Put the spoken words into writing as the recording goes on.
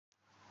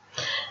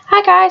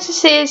Hi guys,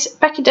 this is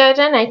Becky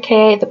Durden,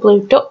 aka the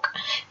Blue Duck,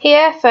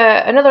 here for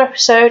another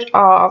episode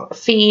of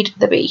Feed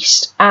the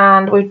Beast.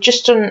 And we've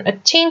just done a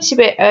teensy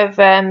bit of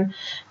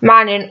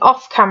mining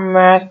off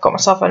camera. I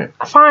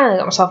finally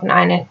got myself an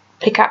iron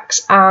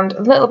pickaxe and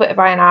a little bit of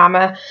iron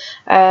armour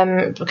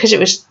because it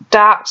was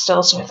dark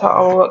still, so I thought,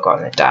 oh, we won't go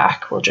in the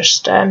dark, we'll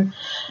just have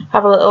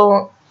a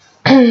little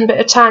bit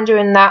of time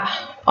doing that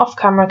off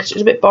camera because it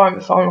was a bit boring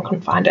before and I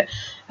couldn't find it.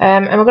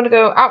 And we're going to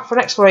go out for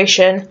an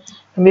exploration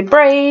and be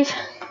brave.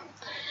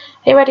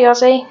 Are you ready,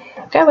 Ozzy?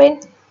 Go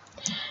in.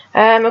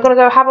 We're going to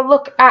go have a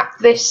look at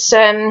this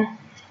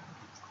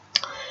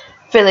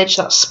village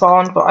that's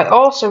spawned, but I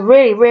also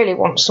really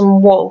want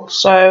some wool,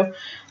 so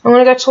I'm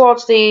going to go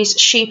towards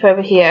these sheep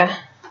over here.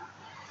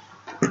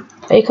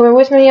 Are you coming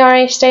with me or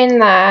are you staying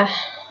there?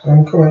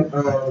 I'm coming.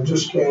 I'm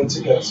just going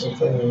to get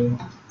something.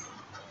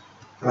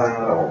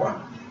 Yeah,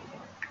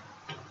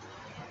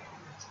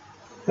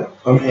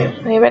 I'm here.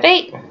 Are you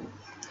ready?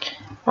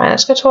 Right,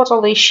 let's go towards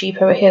all these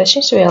sheep over here. There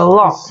seems to be a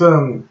lot.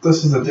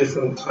 This is a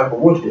different type of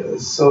wood here.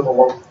 It's silver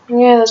one.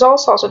 Yeah, there's all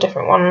sorts of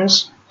different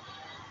ones.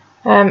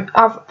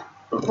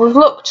 We've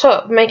looked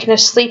up making a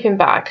sleeping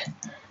bag.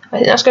 I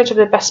think that's going to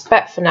be the best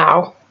bet for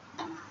now.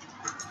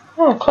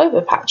 Oh,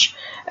 clover patch.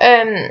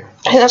 I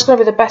think that's going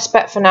to be the best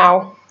bet for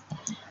now.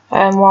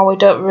 While we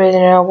don't really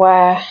know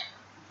where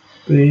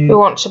we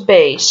want to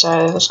be,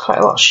 so there's quite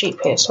a lot of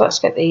sheep here. So let's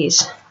get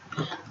these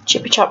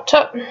chippy chopped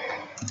up.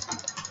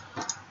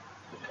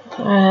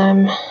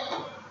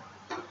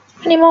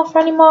 Any more for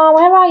any more?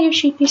 Where are you,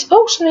 sheepies?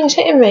 Oh, something's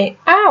hitting me.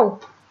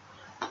 Ow!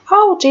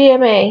 Oh dear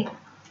me.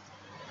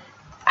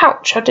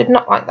 Ouch, I did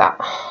not like that.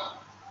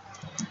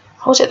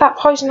 Oh, was it that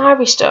poison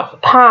ivy stuff?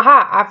 Ha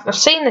ha, I've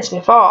seen this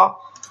before.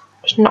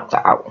 Just knock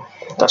that out.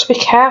 Got to be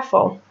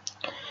careful.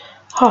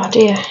 Oh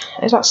dear,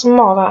 is that some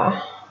more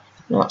there?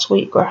 No, that's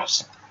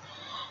wheatgrass.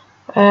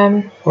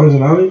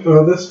 Poison ivy?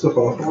 Oh, this stuff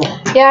off.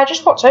 Oh. Yeah, I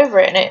just walked over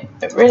it and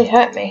it really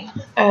hurt me.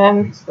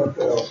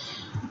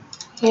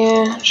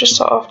 Yeah, just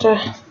sort of have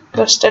to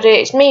go steady.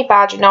 It's me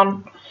barging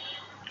on,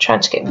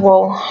 trying to get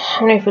wool.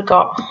 How many have we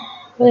got?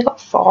 We've only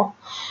got 4.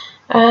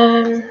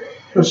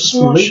 There's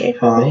some more sheep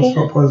over here. It's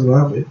not poison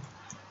ivy.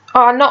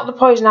 Oh, I knocked the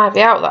poison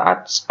ivy out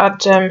that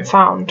I'd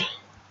found.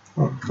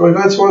 Oh. We're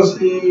going towards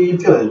the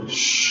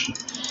village.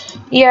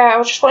 Yeah, I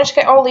was just wanting to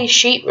get all these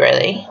sheep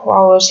really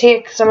while I was here,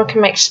 because then we can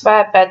make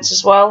spare beds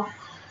as well.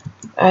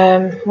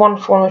 One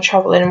for when we're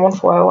travelling and one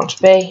for where I want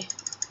to be.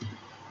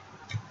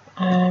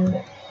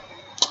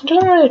 It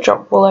doesn't really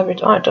drop wool every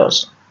time. Oh, it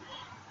does.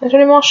 Is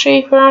there any more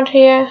sheep around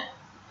here?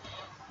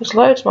 There's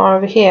loads more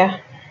over here.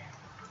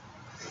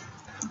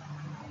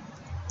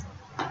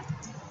 It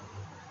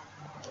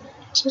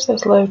says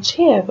there's loads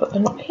here, but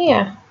they're not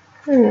here.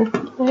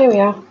 Well, here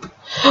we are.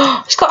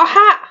 It's got a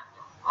hat!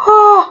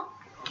 Oh,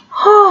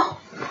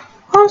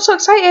 I'm so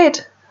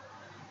excited!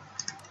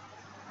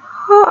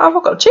 Oh, I've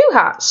got 2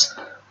 hats.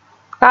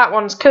 That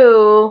one's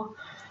cool.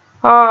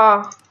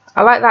 Oh,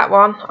 I like that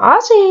one.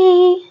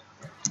 Ozzy!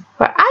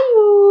 Where are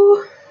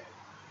you?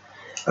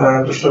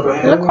 Just over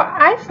here. Look what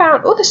I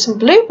found. Oh, there's some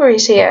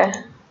blueberries here.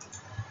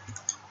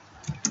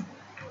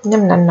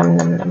 Num num num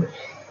num num.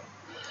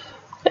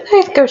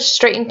 They go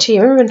straight into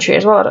your inventory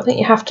as well. I don't think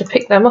you have to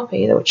pick them up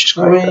either, which is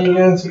quite good. I'm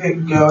going to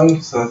get going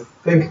because I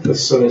think the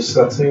sun is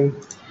setting.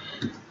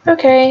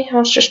 Okay, I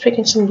was just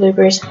picking some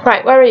blueberries.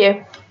 Right, where are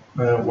you?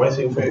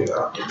 Waiting for you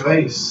at the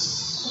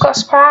base. Got a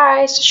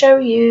surprise to show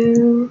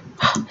you.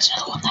 There's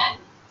another one there.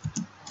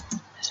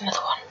 There's another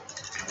one.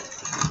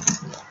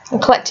 I'm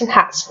collecting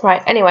hats.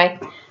 Right, anyway.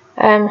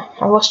 I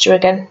lost you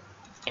again.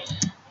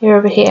 You're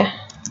over here.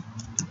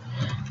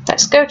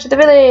 Let's go to the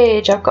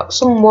village. I've got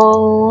some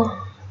wool.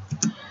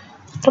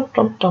 Dum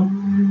dum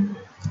dum.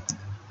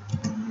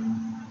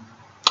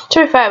 To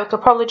be fair, we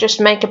could probably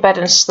just make a bed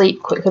and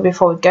sleep quickly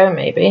before we go,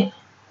 maybe.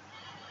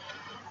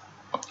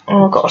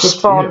 And we've got a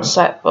spawn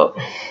set, but...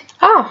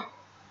 Oh,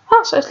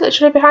 so it's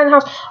literally behind the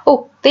house.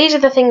 Oh, these are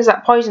the things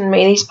that poisoned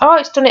me. Oh,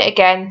 it's done it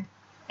again.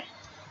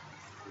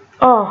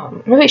 Oh,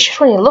 maybe it's just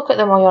when you look at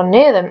them or you're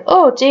near them.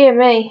 Oh, dear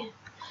me.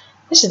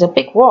 This is a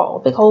big wall, a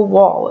big old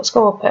wall. Let's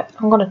go up it.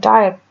 I'm going to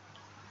die a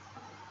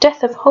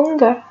death of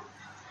hunger.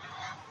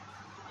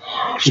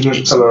 You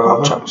just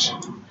blocks.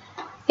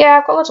 Yeah,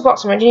 I've got lots of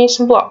blocks. Do you need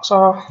some blocks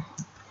or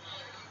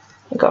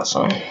you got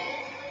some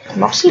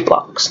mossy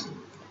blocks?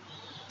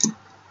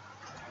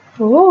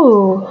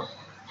 Ooh,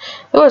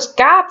 there was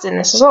guards in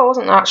this as well,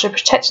 wasn't there? Actually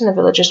protecting the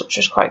villagers, which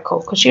was quite cool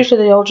because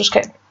usually they all just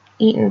get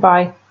eaten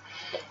by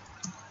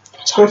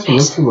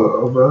zombies.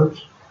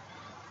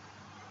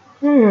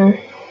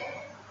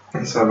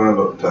 Let's have a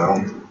look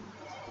down.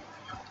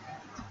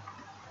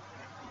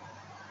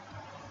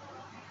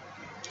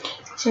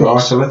 It's got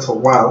like a little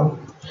well.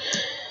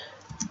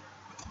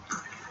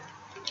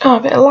 Oh, a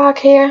bit of lag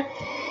here.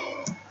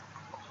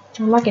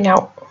 I'm lagging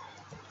out.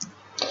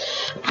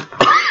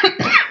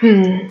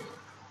 You're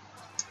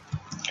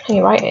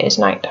right, it is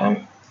night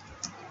time.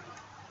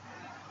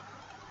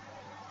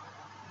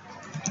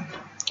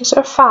 Is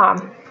there a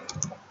farm?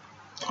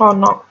 Or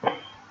not?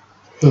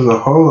 There's a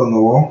hole in the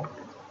wall.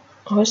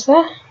 Oh, is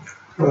there?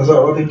 Is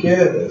that what the gate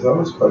is? That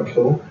looks quite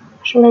cool.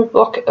 Should we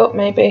block it up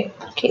maybe?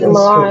 Keep them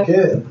alive.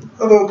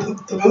 Oh,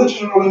 the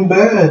villagers are all in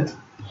bed.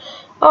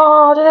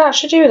 Oh, did I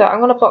actually do that? I'm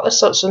going to block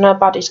this up so no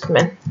baddies come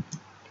in.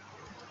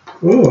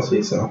 Ooh, I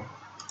see so.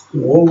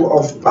 Wool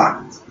of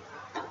bat.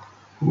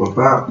 With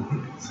that.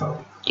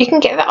 So. You can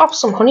get that off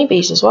some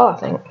honeybees as well, I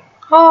think.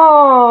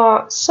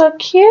 Oh, so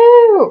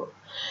cute.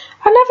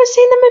 I've never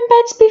seen them in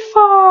beds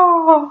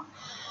before.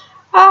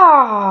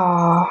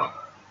 Ah.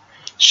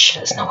 Shh,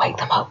 let's not wake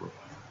them up.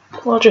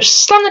 We'll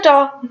just slam the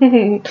door.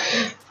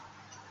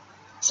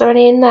 Is there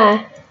any in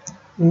there?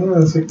 No,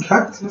 there's a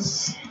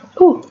cactus.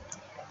 Ooh.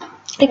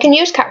 You can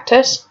use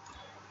cactus.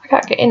 I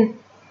can't get in.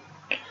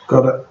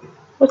 Got it.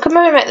 We could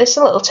maybe make this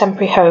a little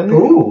temporary home.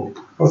 Ooh,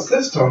 what's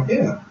this down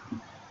here?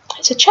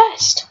 It's a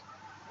chest.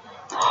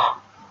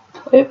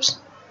 Oops.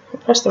 I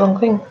pressed the wrong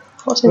thing.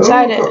 What's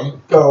inside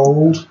it?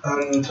 Gold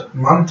and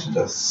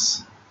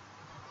mantidus.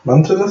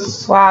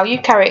 Mantidus? Wow, you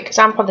carry it because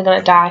I'm probably going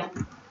to die.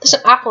 There's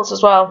some apples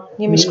as well.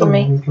 You miss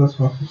me.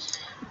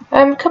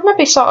 Could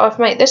maybe sort of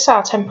make this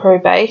our temporary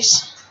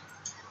base.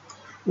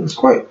 It's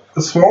quite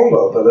a small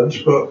little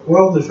village, but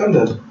well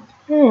defended.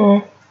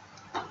 It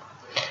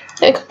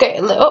could get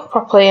it lit up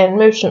properly and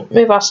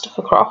move our stuff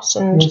across.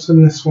 And what's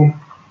in this one?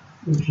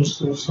 Just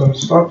some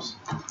slabs.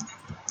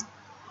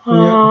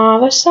 Oh,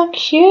 they're so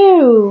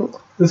cute.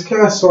 This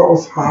guy's sort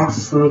of half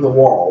through the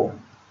wall.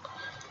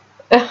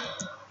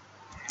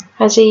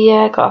 Has he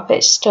got a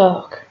bit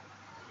stuck?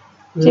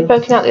 Is he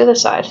poking out the other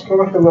side? It's got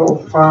like a little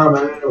farm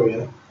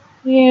area.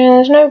 Yeah,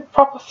 there's no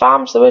proper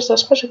farms though, is there? I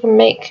suppose we can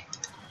make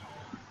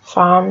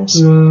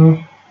farms.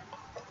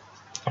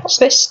 What's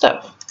this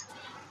stuff?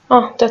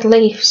 Oh, dead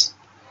leaves.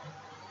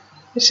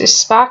 This is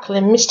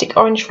sparkling mystic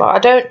orange flower. I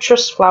don't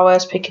trust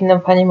flowers picking them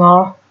up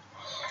anymore.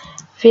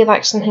 I feel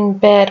like something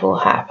bad will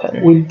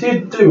happen. We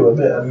did do a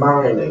bit of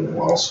mining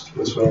whilst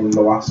between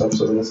the last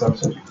episode and this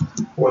episode.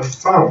 We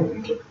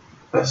found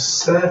a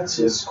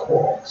Certis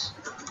quartz.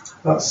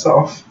 That's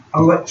sort of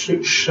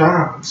electric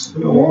shards. I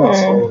don't know what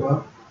that's all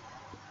about.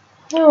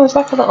 Oh, there's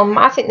like a little.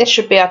 I think this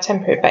should be our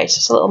temporary base.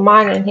 There's a little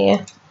mine in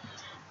here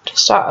to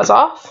start us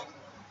off.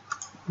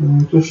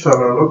 Just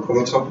having a look on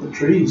the top of the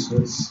trees.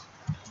 It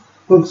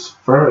looks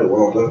very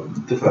well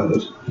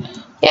defended.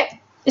 Yep.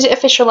 Is it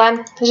official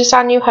then? Is this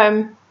our new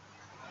home?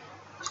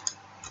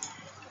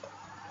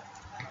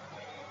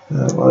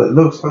 Well, it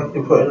looks like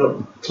you're putting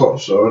up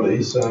torches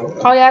already, so...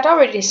 Oh yeah, I'd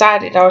already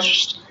decided. I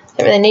didn't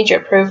really need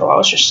your approval. I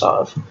was just sort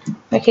of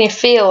making it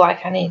feel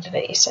like I needed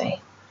it, you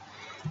see.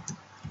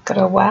 Got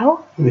a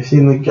well? Have you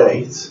seen the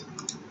gate?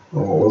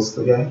 Or what was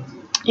the gate?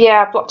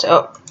 Yeah, I blocked it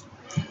up.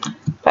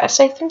 Better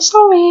safe than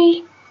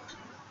sorry.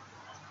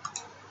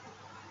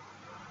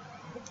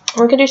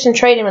 We can do some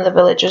trading with the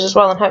villagers as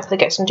well and hopefully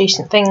get some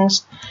decent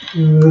things.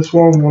 There's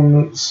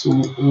one that's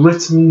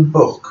written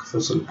book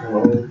for some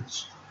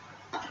emeralds.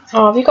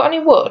 Oh, have you got any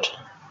wood?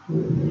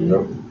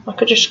 Nope. I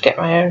could just get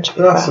my own to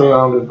be That's fair.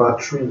 surrounded by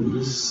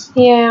trees.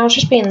 Yeah, I was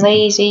just being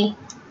lazy.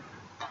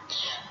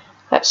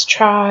 Let's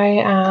try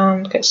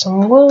and get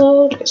some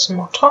wood, get some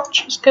more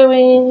torches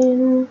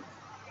going.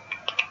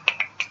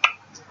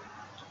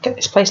 Get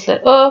this place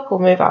lit up,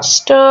 we'll move our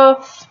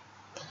stuff.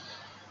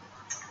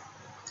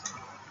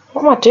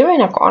 What am I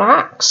doing? I've got an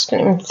axe,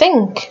 didn't even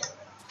think.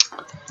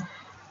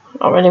 I'm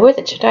not really with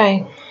it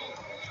today.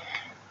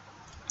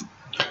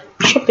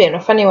 Should be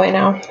enough anyway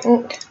now, I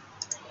think.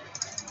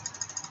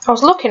 I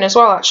was looking as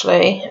well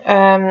actually,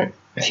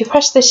 if you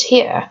press this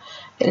here,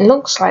 it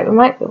looks like we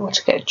might be able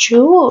to get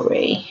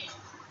jewellery.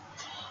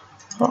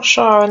 Not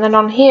sure, and then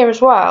on here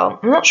as well,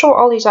 I'm not sure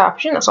what all these are. I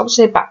presume that's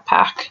obviously a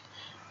backpack.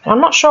 And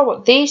I'm not sure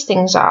what these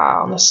things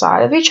are on the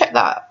side. Have you checked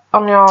that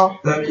on your...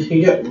 You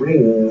can get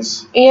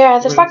rings. Yeah,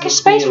 there's like a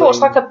space for what's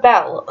like a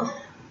belt.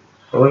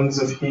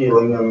 Rings of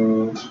healing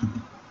and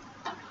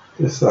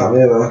this, that and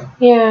the other.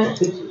 Yeah. I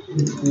think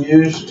you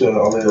used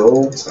on the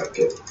old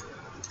ticket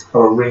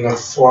a ring of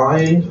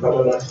flying. I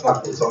don't know if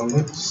that is on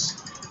this.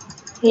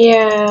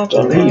 Yeah, I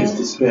don't know. Leaves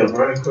disappear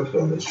very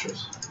quickly on this tree.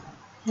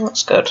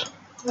 That's good.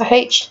 I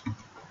hate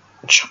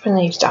chopping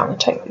leaves down.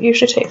 They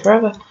usually take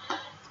forever.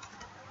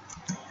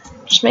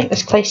 Just make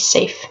this place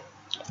safe.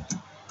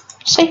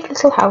 Safe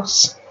little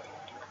house.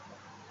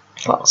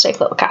 Well, safe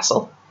little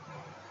castle.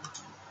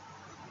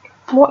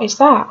 What is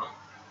that?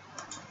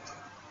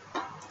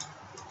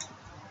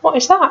 What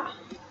is that?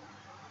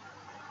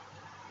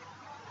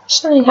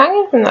 Something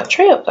hanging from that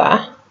tree up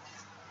there.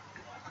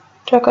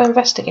 Do I go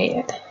investigate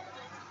it?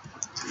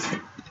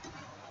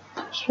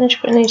 Just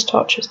finish putting these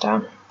torches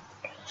down.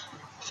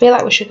 I feel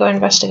like we should go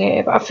investigate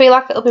it, but I feel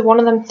like it'll be one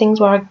of them things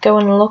where I go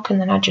and look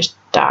and then I just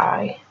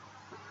die.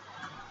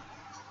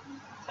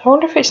 I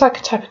wonder if it's like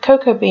a type of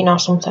cocoa bean or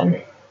something.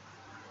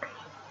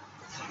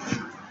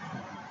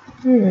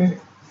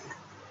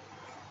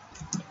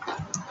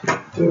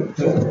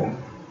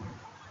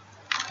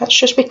 Let's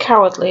just be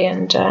cowardly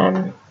and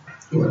I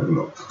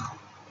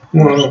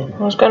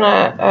was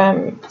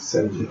gonna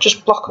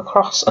just block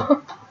across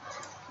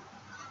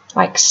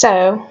like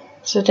so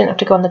I didn't have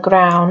to go on the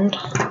ground.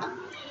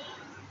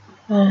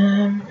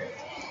 I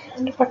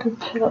wonder if I can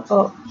pull it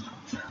up.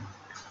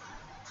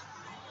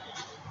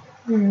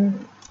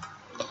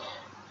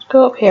 Let's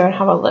go up here and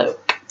have a look.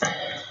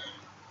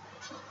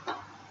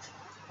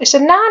 It's a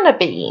nana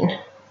bean.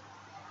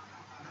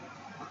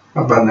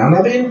 A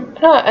banana bean?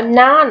 No, a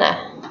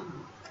nana.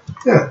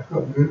 Yeah,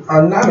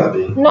 a nana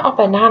bean. Not a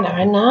banana,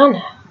 a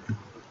nana.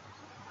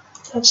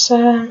 Let's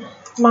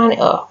mine it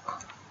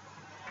up.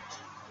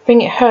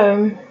 Bring it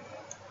home.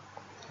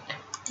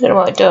 I don't know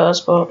what it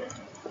does, but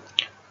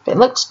it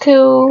looks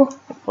cool.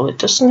 Well, it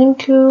does something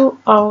cool.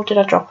 Oh, did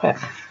I drop it?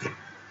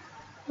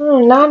 Oh,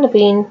 nana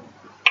bean.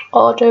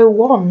 Auto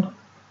 1.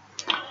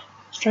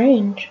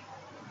 Strange.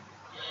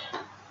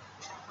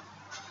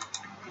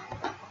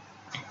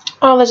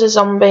 Oh, there's a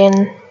zombie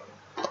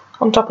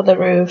on top of the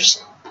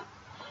roofs.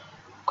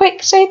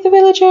 Quick, save the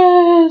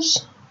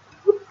villagers!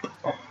 Whoop.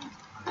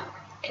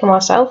 Kill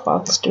myself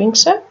whilst doing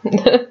so.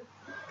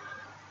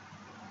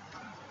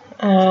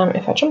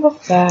 If I jump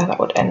off there, that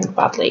would end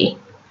badly.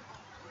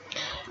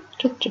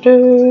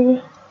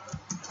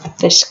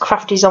 This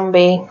crafty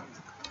zombie.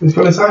 He's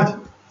gone inside.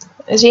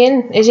 Is he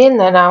in? Is he in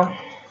there now?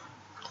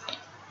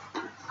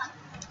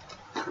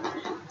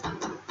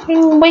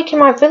 You're waking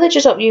my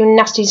villagers up, you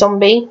nasty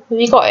zombie. Have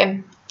you got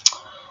him?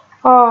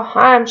 Oh,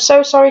 I am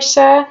so sorry,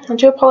 sir. I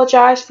do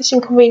apologise for this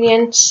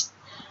inconvenience.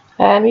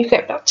 You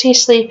get back to your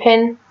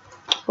sleeping.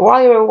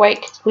 While you're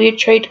awake, will you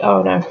trade?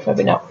 Oh no,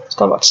 maybe not. It's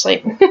gone back to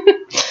sleep.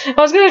 I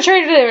was going to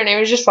trade with him, and he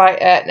was just like,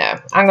 no,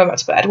 I'm going back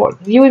to bed.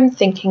 What were you even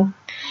thinking?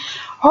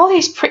 All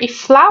these pretty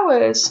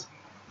flowers.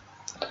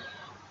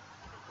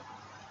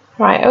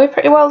 Right, are we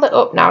pretty well lit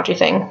up now, do you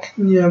think?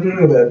 Yeah, I'm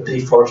doing a bit of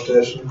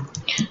deforestation.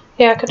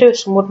 Yeah, I could do with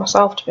some wood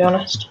myself, to be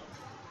honest.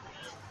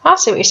 I'll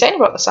see what you're saying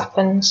about the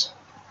saplings.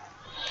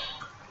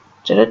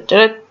 Clear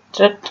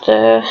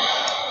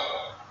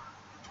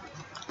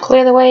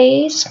the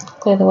ways.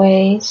 Clear the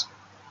ways.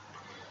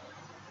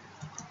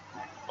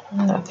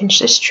 I'm going to pinch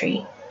this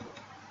tree.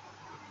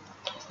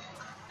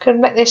 Could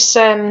make this,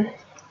 like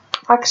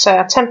I say,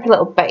 a temporary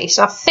little base.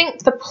 I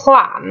think the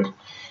plan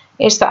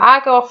is that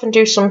I go off and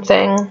do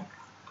something,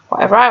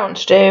 whatever I want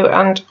to do,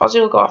 and Ozzy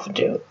will go off and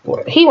do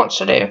what he wants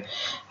to do.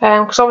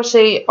 Because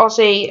obviously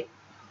Ozzy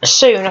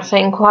soon, I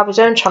think, will have his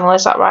own channel.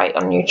 Is that right,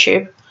 on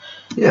YouTube?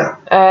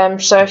 Yeah.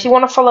 So if you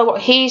want to follow what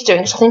he's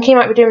doing, because I think he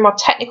might be doing more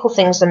technical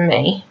things than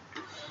me,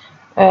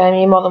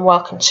 you're more than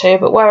welcome to.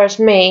 But whereas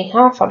me,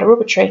 I found a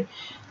rubber tree.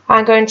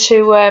 I'm going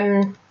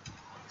to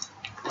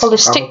probably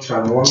stick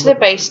to the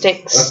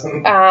basics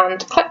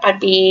and collect my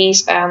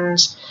bees and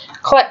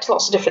collect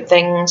lots of different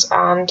things.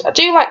 And I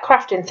do like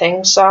crafting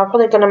things, so I'm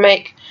probably going to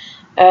make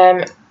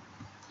a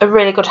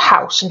really good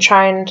house and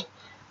try and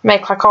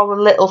make like all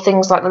the little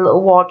things like the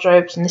little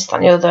wardrobes and this, that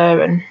and the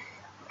other,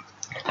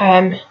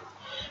 and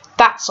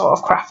that sort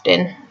of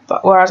crafting.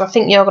 But whereas I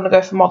think you're going to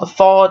go for more the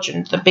forge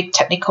and the big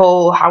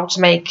technical how to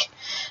make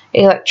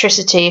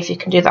electricity, if you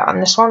can do that on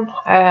this one.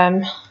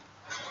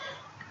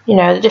 You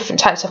know, the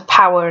different types of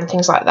power and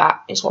things like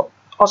that is what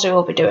Ozzy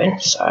will be doing.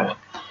 So I'm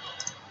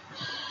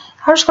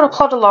just going to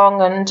plod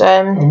along and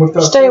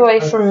stay away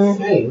from. I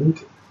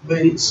think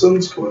the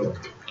sun's coming up.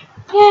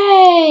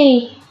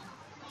 Yay!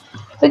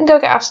 We can go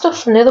get our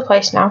stuff from the other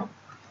place now.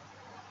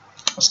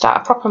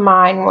 Start a proper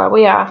mine where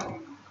we are.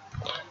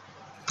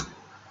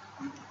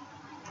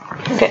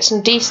 And get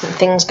some decent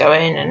things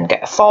going and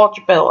get a forge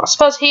built. I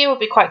suppose here would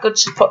be quite good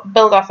to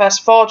build our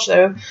first forge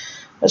though,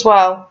 as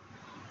well.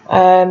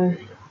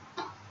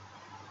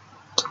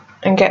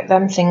 And get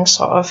them things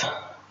sort of.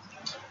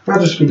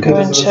 That'd just be good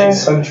as a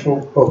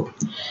central hub.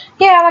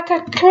 Yeah, like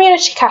a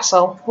community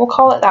castle. We'll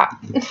call it that.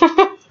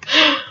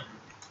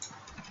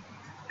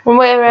 When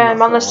we're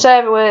on the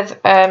server with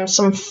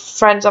some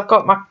friends, I've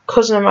got my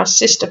cousin and my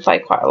sister play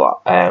quite a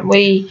lot.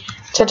 We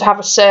tend to have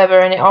a server,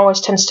 and it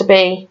always tends to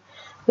be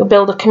we'll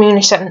build a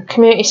community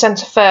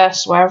centre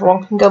first, where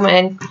everyone can go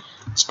in,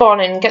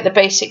 spawn in, get the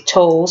basic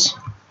tools,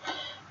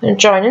 and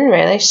join in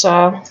really.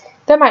 So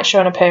they might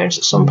show an appearance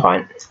at some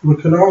point. We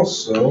can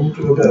also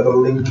do a bit of a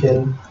link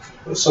in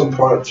at some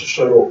point to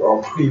show what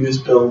our previous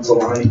builds are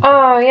like.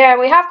 Oh yeah,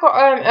 we have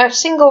got a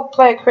single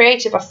player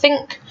creative, I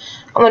think,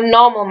 on the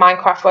normal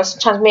Minecraft, where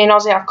sometimes me and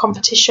Ozzy have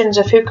competitions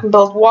of who can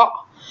build what.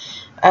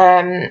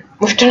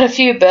 We've done a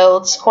few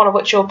builds, one of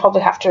which you'll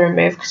probably have to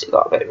remove because it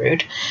got a bit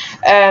rude.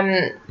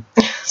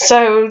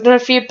 So we've done a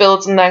few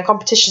builds and then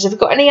competitions. If you've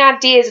got any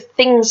ideas of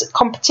things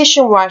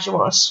competition-wise you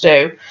want us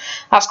to do,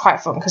 that's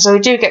quite fun because we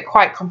do get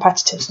quite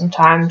competitive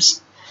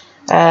sometimes.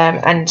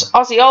 And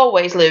Ozzy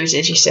always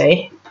loses, you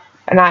see,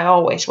 and I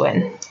always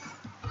win.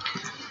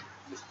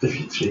 If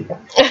you cheat.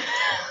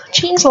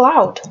 Cheating's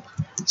allowed.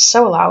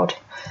 So allowed.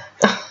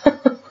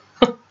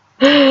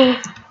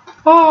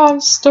 Oh, I'm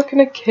stuck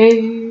in a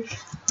cave.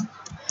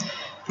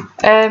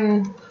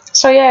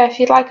 So yeah, if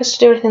you'd like us to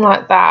do anything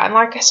like that, and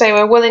like I say,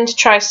 we're willing to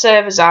try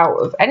servers out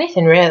of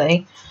anything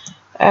really.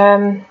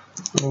 I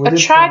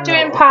tried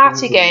doing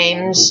party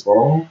games.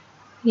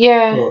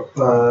 Yeah.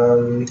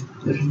 But,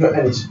 if you've got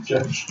any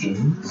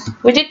suggestions.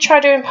 We did try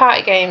doing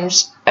party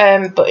games,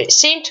 but it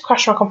seemed to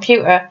crash my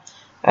computer.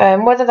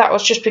 Whether that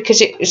was just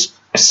because it was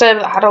a server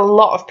that had a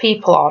lot of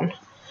people on,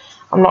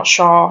 I'm not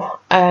sure,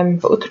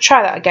 but we could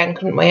try that again,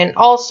 couldn't we? And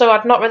also,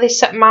 I'd not really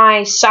set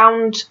my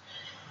sound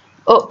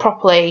up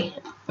properly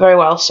very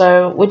well,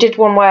 so we did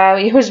one where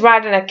he was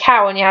riding a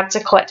cow and you had to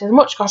collect as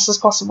much grass as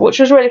possible, which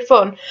was really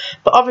fun.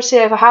 But obviously,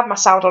 if I had my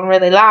sound on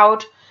really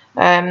loud,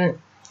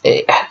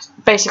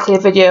 basically a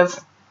video of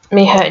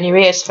me hurting your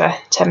ears for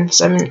 10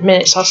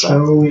 minutes or so.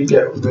 Shall we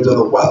get rid of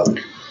the well?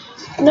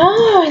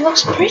 No, it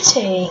looks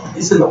pretty.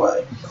 It's in the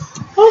way.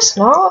 No, it's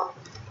not.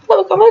 Look,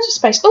 we've got loads of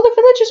space. Oh, the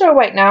villagers are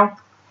awake now.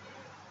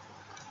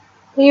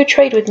 Will you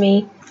trade with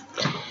me?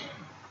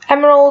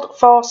 Emerald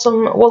for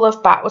some wool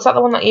of bat. Was that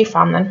the one that you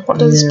found then? What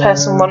does this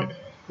person want?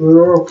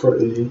 They're all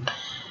pretty.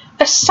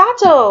 A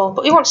saddle,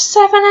 but he wants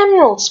 7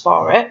 emeralds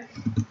for it.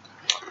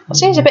 That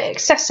seems a bit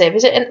excessive.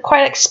 Is it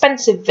quite an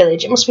expensive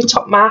village? It must be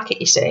top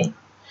market, you see.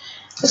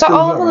 Is that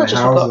all the villagers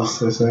have got?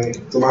 Houses, they say.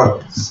 They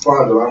might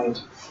slide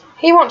around.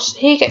 He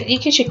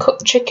gives you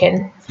cooked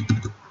chicken.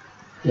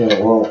 Yeah,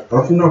 well,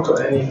 I've not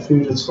got any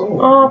food at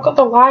all. Oh, I've got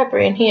the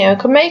library in here. We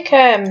could make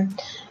a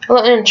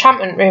little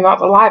enchantment room out of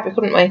the library,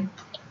 couldn't we?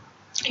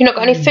 You not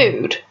got any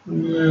food?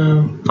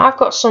 No. I've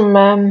got some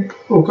Oh,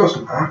 we've got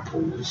some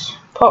apples.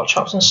 pork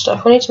chops and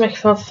stuff. We need to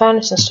make a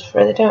furnace and stuff,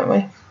 really, don't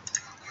we?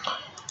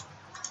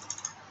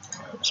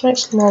 Let's make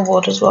some more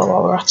wood as well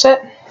while we're at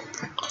it.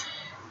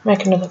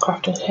 Make another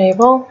crafting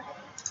table.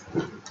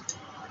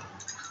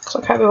 Because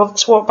I can't be bothered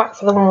to walk back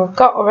for the one we've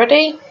got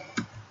already.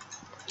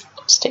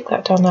 Stick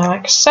that down there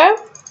like so.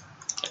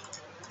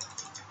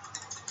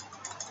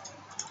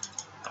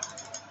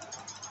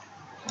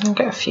 And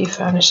get a few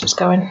furnaces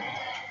going.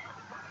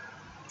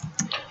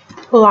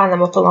 We'll line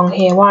them up along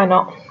here, why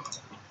not?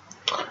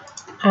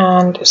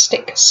 And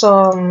stick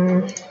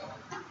some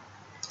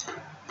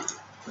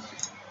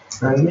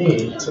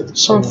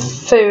some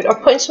food.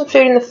 I'm putting some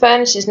food in the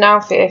furnaces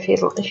now for you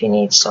if you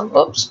need some.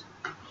 Oops.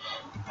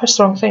 Pressed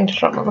the wrong thing to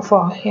drop on the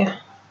floor here.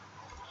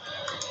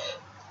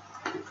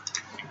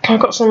 I've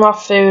got some more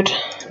food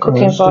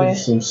cooking for you.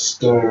 Some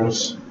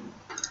stairs.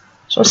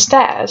 Some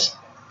stairs?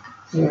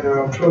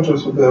 Yeah, I'm trying to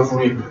do a bit of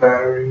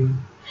repairing.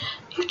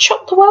 You've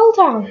chopped the well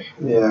down.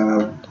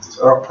 Yeah,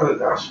 I'll put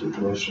it ask you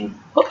permission.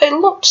 But it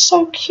looked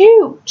so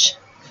cute.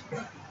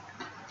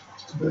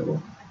 Just a bit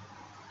of...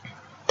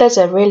 There's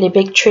a really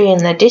big tree in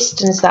the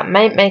distance that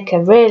might make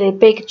a really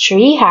big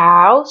tree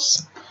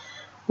house.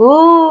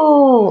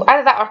 Ooh,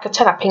 either that or I could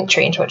turn that pink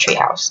tree into a tree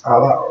house.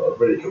 Oh, that was a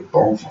really good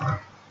bonfire.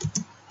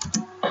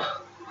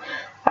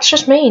 That's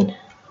just mean.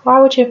 Why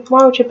would you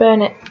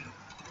burn it?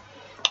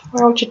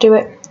 Why would you do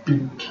it?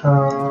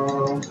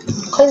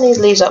 Because... Clean these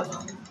leaves up.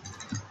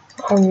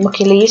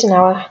 Mucky leaves in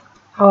our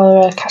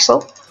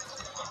castle.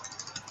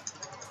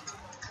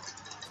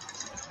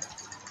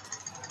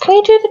 Can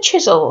you do the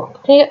chisel?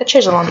 Can you get the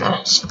chisel on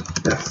this?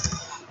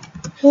 Yes.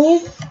 Can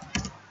you?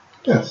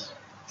 Yes.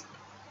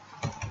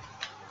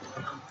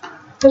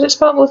 Is it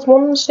spelled with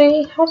one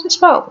Z? How's it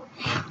spelled?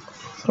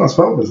 It's not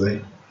spelled with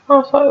Z.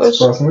 Oh, I thought it was.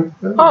 Personally.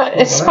 Yeah, Oh,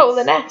 it's spelled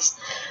with an S.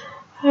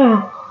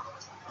 Oh,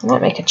 I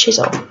might make a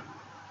chisel.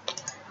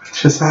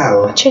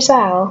 Chisel. A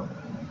chisel.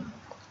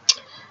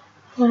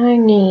 I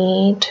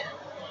need.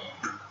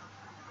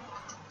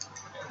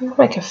 I'll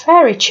make a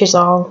fairy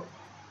chisel.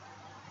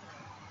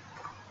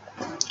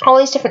 All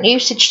these different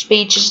usage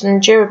speeds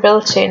and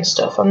durability and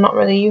stuff I'm not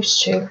really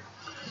used to.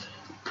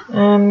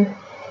 Can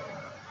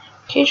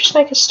you just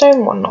make a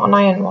stone one, not an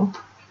iron one?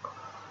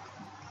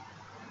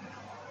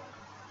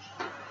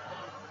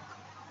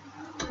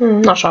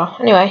 Not sure.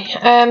 Anyway,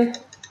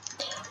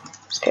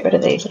 let's get rid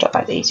of these. I don't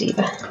like these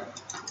either.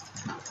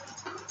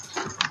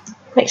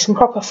 Make some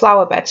proper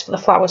flower beds for the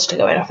flowers to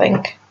go in, I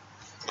think.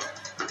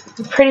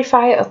 And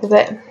prettify it up a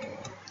bit.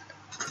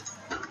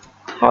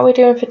 How are we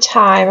doing for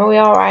time? Are we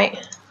alright?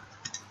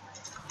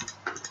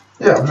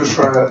 Yeah, I'm just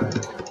trying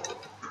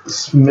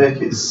to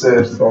make it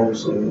safe for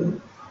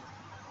some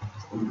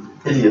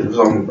idiots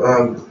on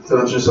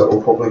villagers that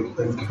will probably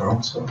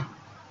encounter.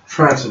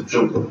 Trying to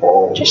jump the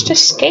ball. Just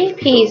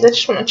escapees. I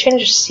just want to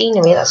change the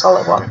scenery, that's all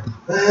I want.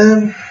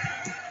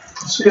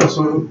 So yeah,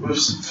 so we've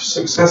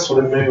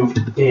successfully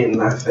moved in,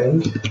 I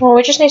think. Well,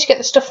 we just need to get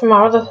the stuff from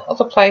our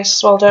other place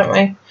as well, don't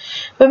we?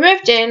 We've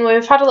moved in,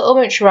 we've had a little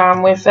mooch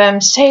around,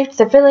 we've saved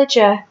the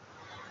villager.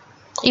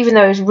 Even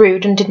though he was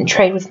rude and didn't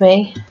trade with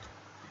me.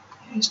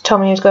 He just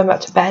told me he was going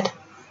back to bed.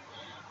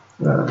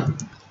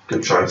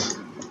 Good choice.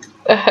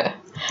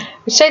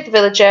 We saved the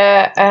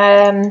villager.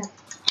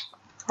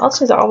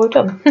 Else is that all we've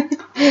done?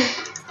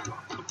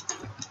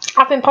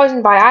 I've been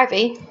poisoned by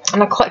ivy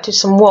and I collected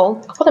some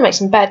wool. I'll probably make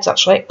some beds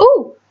actually.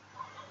 Ooh!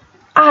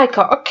 I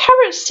got a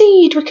carrot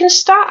seed! We can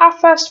start our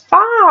first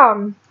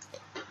farm!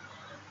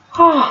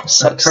 Oh, I'm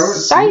so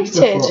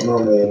excited!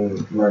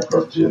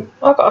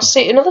 I've got a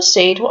seed, another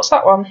seed. What's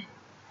that one?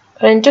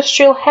 An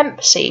industrial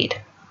hemp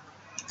seed.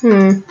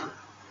 Not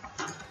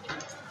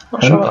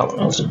sure what that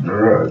one is. That's a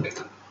drug.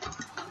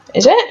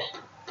 Is it?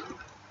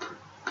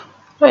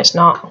 No, it's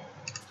not.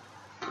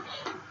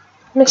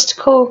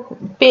 Mystical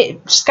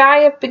Sky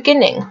of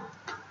Beginning.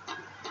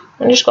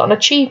 I just got an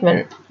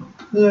achievement.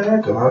 Yeah,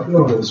 I got that.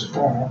 No, there's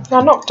 4.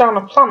 I knocked down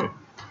a plant.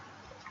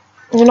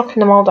 You're knocking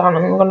them all down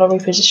and I'm going to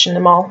reposition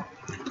them all.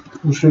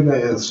 I'm sure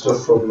getting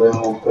stuff from the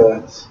old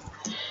bits.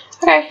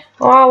 Okay,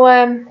 well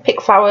I'll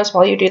pick flowers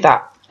while you do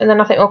that. And then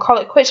I think we'll call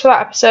it quits for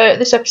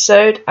this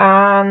episode,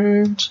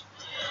 and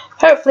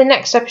hopefully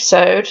next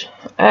episode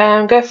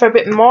go for a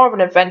bit more of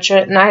an adventure.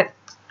 And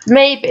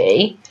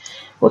maybe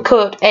we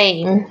could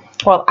aim,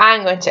 well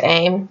I'm going to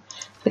aim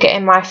for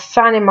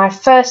finding my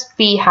first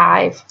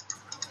beehive.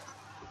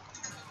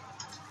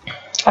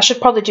 I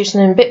should probably do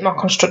something a bit more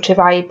constructive,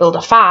 i.e. build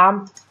a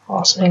farm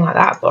or something like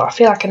that, but I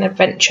feel like an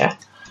adventure.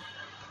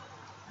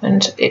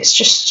 And it's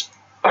just,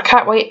 I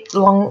can't wait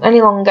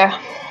any longer,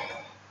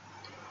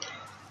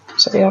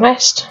 to be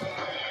honest.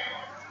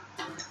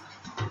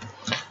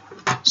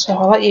 So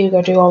I'll let you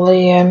go do all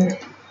the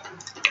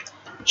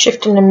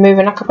shifting and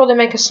moving. I could probably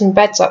make us some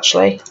beds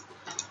actually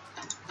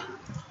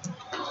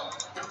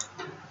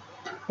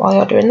while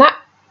you're doing that.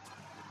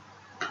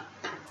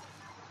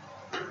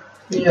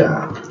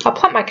 Yeah. I'll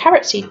plant my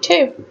carrot seed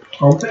too.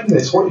 I'll do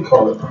this, what do you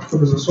call it, back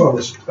up as well,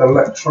 this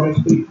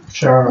electronically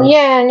charged.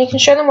 Yeah, and you can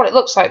show them what it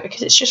looks like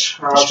because it's just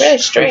it's really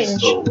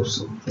strange. Or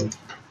something.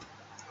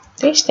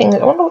 These things,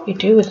 I wonder what you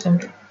do with them.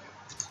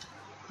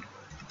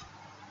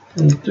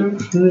 I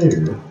don't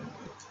know.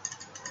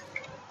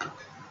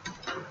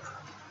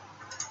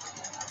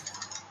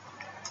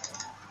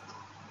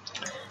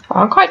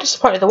 I'm quite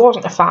disappointed there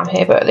wasn't a farm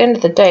here, but at the end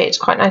of the day it's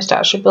quite nice to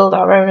actually build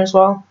our own as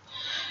well.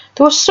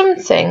 There was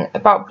something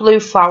about blue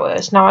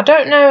flowers. Now I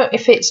don't know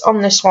if it's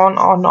on this one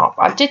or not,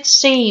 but I did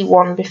see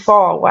one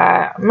before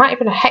where, it might have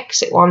been a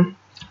Hexit one,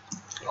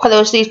 where there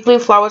was these blue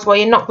flowers where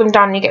you knock them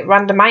down and you get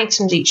random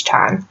items each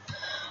time.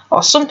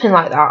 Or something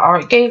like that, or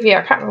it gave you,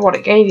 I can't remember what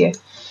it gave you.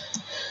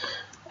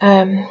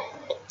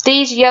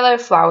 These yellow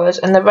flowers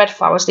and the red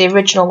flowers, the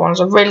original ones,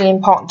 are really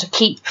important to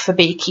keep for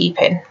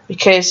beekeeping,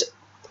 because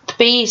the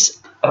bees,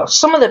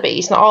 some of the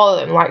bees, not all of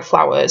them, like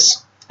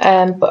flowers,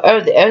 but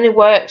it only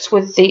works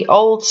with the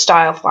old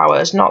style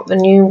flowers, not the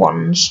new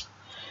ones.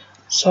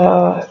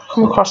 So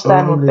come across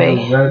them would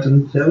be the red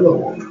and yellow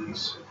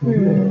ones.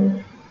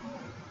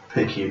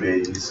 Picky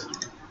bees.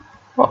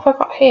 What have I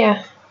got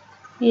here?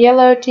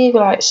 Yellow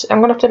Deaglites.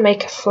 I'm gonna have to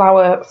make a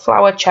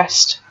flower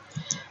chest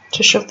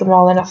to shove them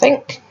all in, I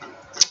think.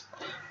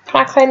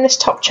 Can I claim this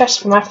top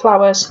chest for my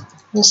flowers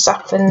and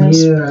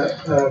saplings?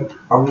 Yeah,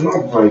 I'm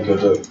not very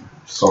good at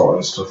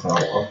sorting stuff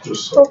out. I've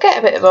just We'll get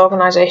a bit of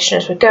organisation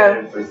as we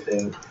go.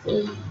 Everything.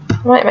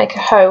 I might make a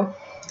hoe.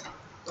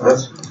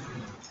 What?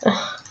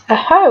 A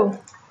hoe?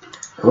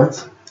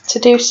 What? To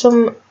do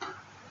some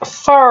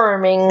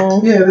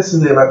farming. Yeah, this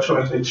is the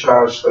electronically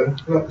charged thing.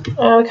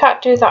 Yeah. We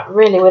can't do that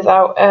really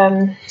without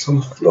It's on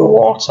the floor.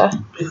 water.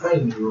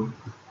 Behind you.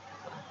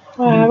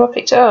 I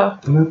picked it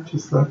up. No,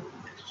 just there.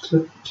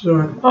 Just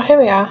right. Oh,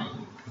 here we are.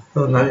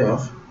 Oh, now you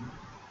have.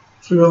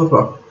 Should we go on the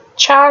floor?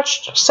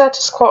 Charged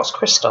Certus quartz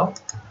crystal.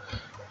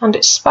 And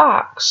it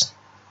sparks.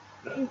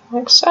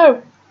 Like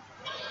so.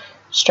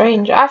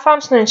 Strange. I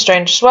found something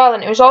strange as well,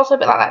 and it was also a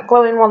bit like that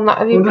glowing one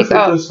that you picked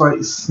up. It does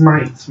like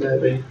smite,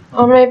 maybe.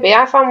 Or maybe.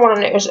 I found one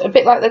and it was a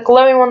bit like the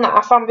glowing one that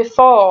I found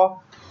before.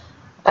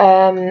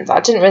 That I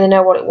didn't really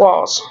know what it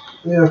was.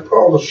 Yeah, I've put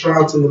all the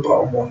shards in the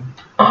bottom one.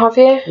 Have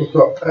you? We've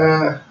got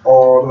air,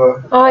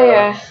 order. Oh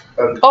yeah.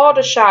 And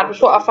Order shard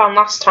was what I found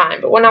last time,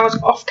 but when I was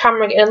off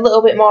camera getting a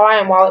little bit more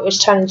iron while it was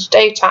turning to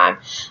daytime,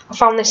 I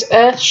found this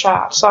earth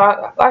shard. So,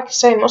 like I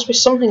say, it must be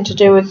something to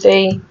do with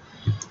the.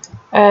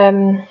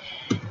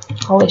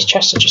 All these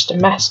chests are just a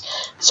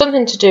mess.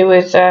 Something to do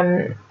with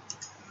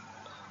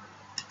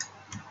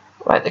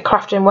like the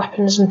crafting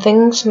weapons and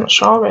things. I'm not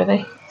sure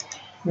really.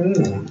 We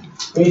need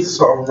to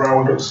sort of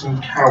round up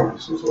some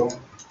cows as well.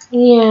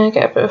 Yeah,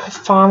 get a bit of a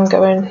farm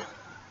going.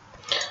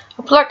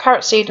 I'll put that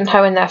carrot seed and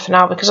hoe in there for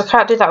now because I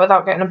can't do that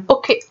without getting a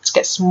bucket to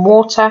get some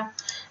water.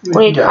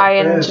 We need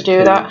iron to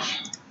do that.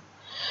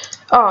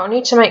 Oh, I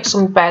need to make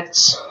some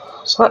beds.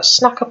 So let's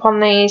snack up on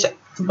these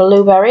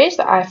blueberries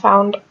that I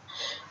found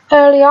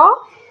earlier.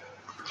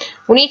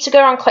 We need to go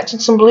around collecting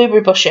some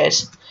blueberry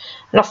bushes.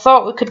 And I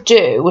thought we could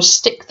do was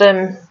stick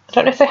them, I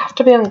don't know if they have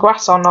to be on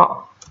grass or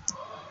not.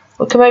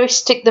 We could maybe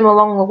stick them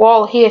along the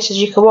wall here so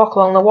you could walk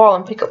along the wall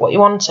and pick up what you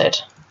wanted.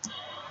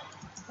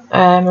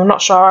 I'm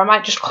not sure. I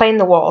might just claim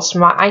the walls for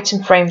my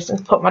item frames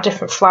and put my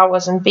different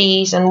flowers and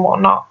bees and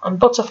whatnot and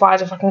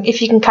butterflies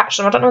if you can catch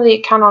them. I don't know whether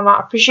you can or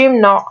not. I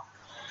presume not.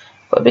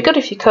 But it'd be good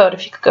if you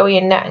could go with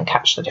your net and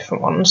catch the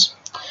different ones.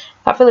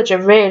 That villager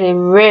really,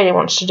 really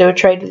wants to do a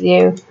trade with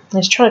you.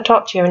 He's trying to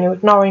talk to you and you're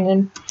ignoring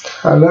him.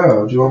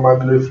 Hello, do you want my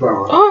blue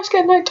flower? Oh, it's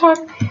getting night time.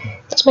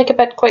 Let's make a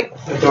bed quick.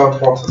 I don't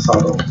want a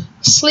saddle.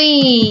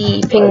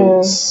 Sleeping.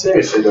 I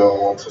seriously don't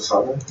want a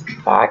saddle.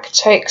 Bag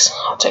takes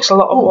a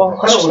lot of wool.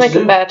 Let's just make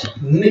a bed.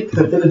 Nick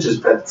the villagers'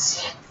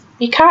 beds.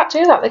 You can't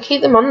do that. They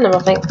keep them on them, I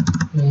think.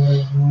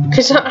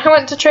 Because I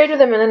went to trade with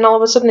him and then all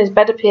of a sudden his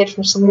bed appeared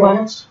from somewhere.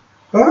 What?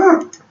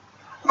 Ah!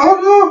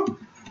 Oh no!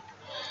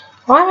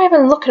 Why am I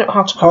even looking at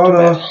how to craft a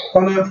bed? Oh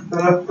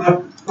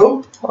no.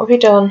 Oh! What have you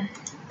done?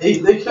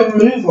 They can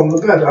move on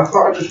the bed. I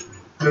thought I'd just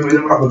move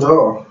him out the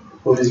door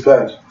of his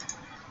bed.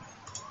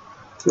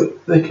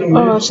 But they can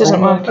move this isn't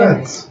on working.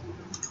 beds.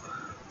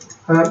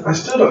 I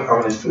still don't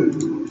have any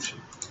food.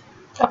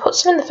 I put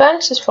some in the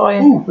furnaces for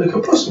you. Ooh, we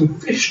could put some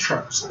fish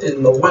traps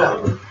in the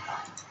well.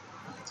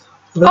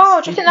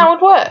 Oh, do you think that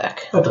would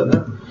work? I don't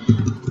know.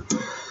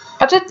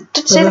 I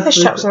did see the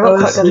fish traps and they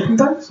look quite good. Sleeping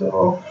bags,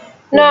 or?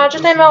 No, I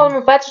just named all in my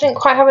bed. I didn't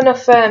quite have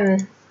enough.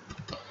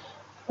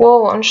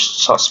 Whoa, I'm just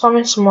sort of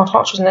spamming some more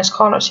torches in this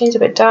corner. It seems a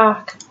bit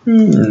dark.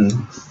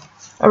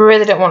 I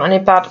really don't want any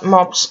bad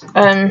mobs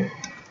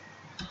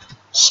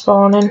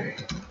spawning.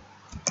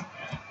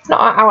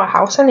 Not at our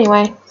house,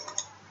 anyway.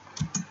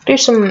 Do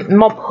some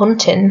mob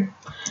hunting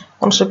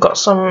once we've got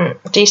some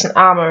decent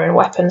armour and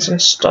weapons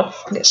and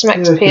stuff. Get some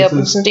XP up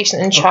and some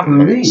decent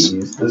enchantments.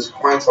 There's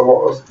quite a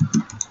lot of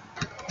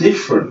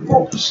different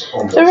mobs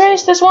on this. There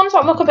is. There's ones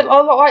that look a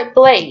lot like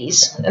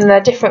Blaze, and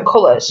they're different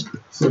colours.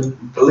 So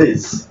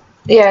Blizz.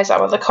 Yeah, is that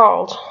what they're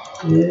called?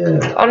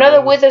 Yeah. I know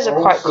the withers are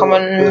quite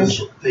common.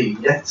 There's the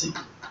Yeti.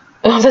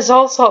 Oh, there's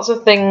all sorts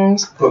of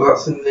things. But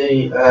that's in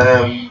the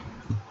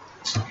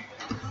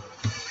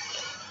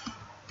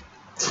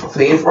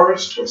thingy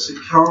forest. What's it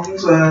called?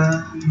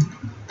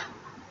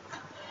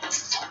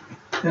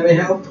 Any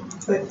help?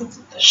 The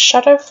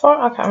Shadow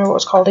Forest? I can't remember what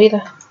it's called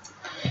either.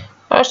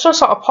 Oh, it's some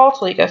sort of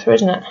portal you go through,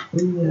 isn't it?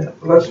 Yeah,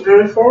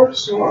 legendary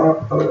forest. Something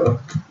like that. I don't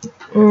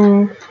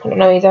know. I don't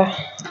know either. I'll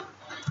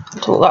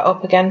have to look that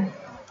up again.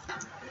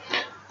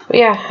 But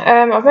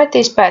yeah, I've made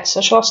these beds,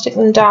 so shall I stick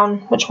them down?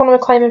 Which one are we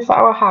claiming for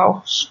our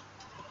house?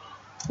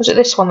 Was it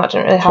this one that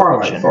didn't really have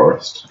Twilight option?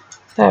 Forest.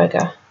 There we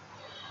go.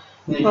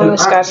 You can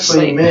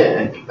actually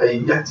make a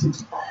Yeti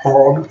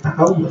horn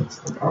helmet,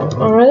 apparently.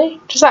 Oh really?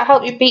 Does that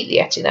help you beat the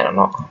Yeti then or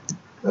not?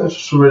 That's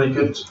just a really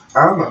good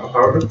armor,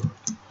 apparently.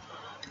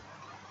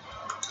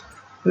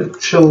 It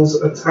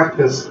chills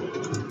attackers.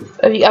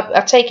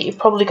 I take it you've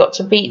probably got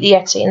to beat the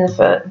Yeti in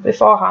the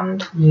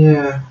beforehand.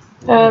 Yeah.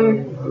 I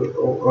don't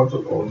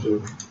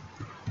know.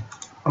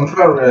 I'm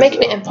trying to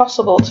making it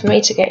impossible for me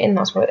to get in,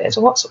 that's what it is.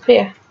 What's up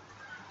here?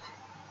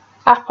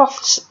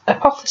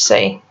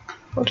 Apothecary.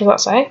 What does that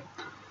say?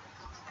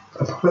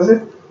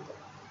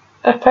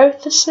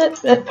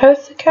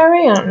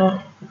 Apothecary? I don't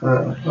know.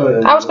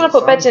 I was going to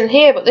put beds in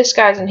here, but this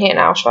guy's in here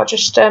now, so I'll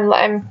just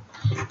let him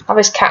have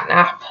his cat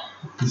nap.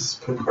 This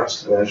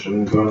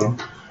procrastination going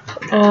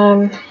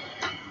on.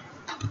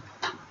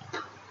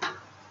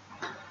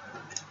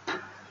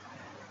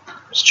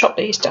 Let's chop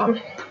these down.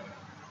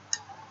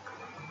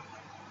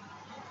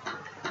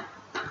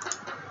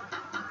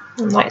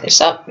 And light this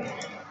up.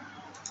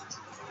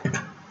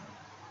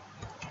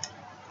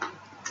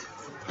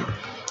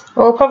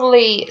 We'll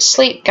probably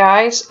sleep,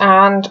 guys,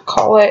 and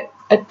call it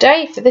a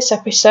day for this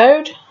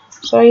episode.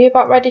 So are you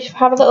about ready to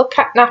have a little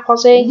cat nap,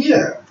 Ozzy?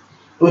 Yeah.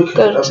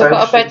 Good, so I've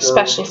got a bed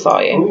especially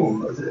for you.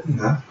 Oh, is it in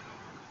there?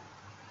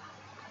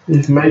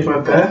 You've made my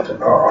bed?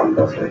 Oh,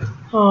 lovely.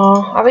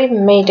 Oh, I've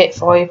even made it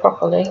for you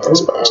properly.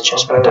 Let's put this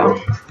chest back down.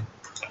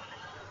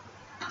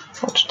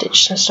 I'll just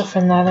ditch some stuff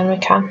in there, then we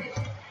can.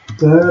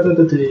 I'm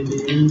going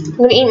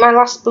to eat my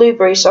last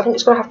blueberry, so I think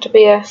it's going to have to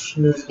be a...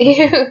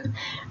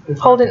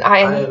 holding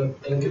iron.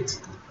 Ingot.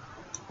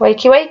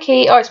 Wakey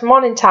wakey. Oh, it's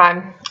morning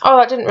time. Oh,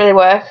 that didn't really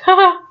work.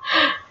 Oh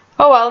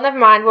well, never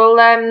mind. We'll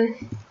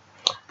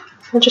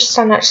just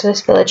stand next to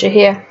this villager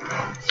here.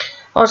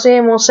 Ozzy,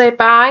 and we'll say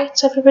bye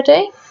to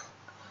everybody.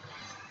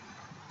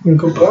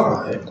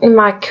 Goodbye. In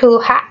my cool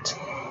hat.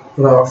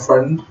 With our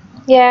friend.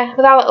 Yeah,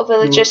 with our little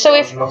villager. So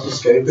we've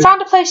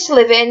found a place to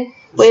live in.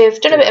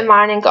 We've done a bit of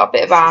mining, got a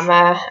bit of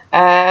armour,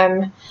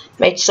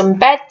 made some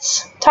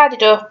beds,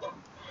 tidied up.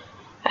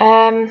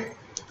 And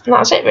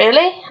that's it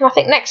really. And I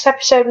think next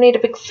episode we need a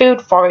big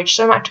food forage,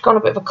 so we might have to go on a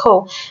bit of a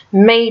cull.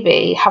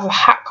 Maybe have a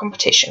hat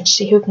competition to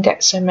see who can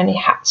get so many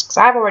hats, because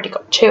I've already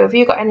got 2. Have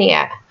you got any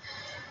yet?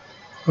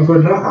 I've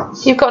got no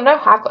hats. You've got no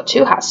hats. I've got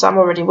 2 hats, so I'm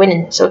already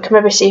winning. So we can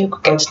maybe see who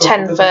could get to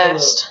 10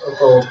 first. A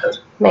bald head.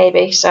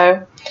 Maybe,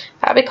 so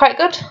that'll be quite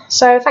good.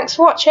 So thanks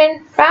for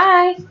watching.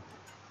 Bye.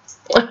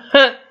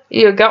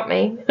 You got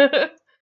me.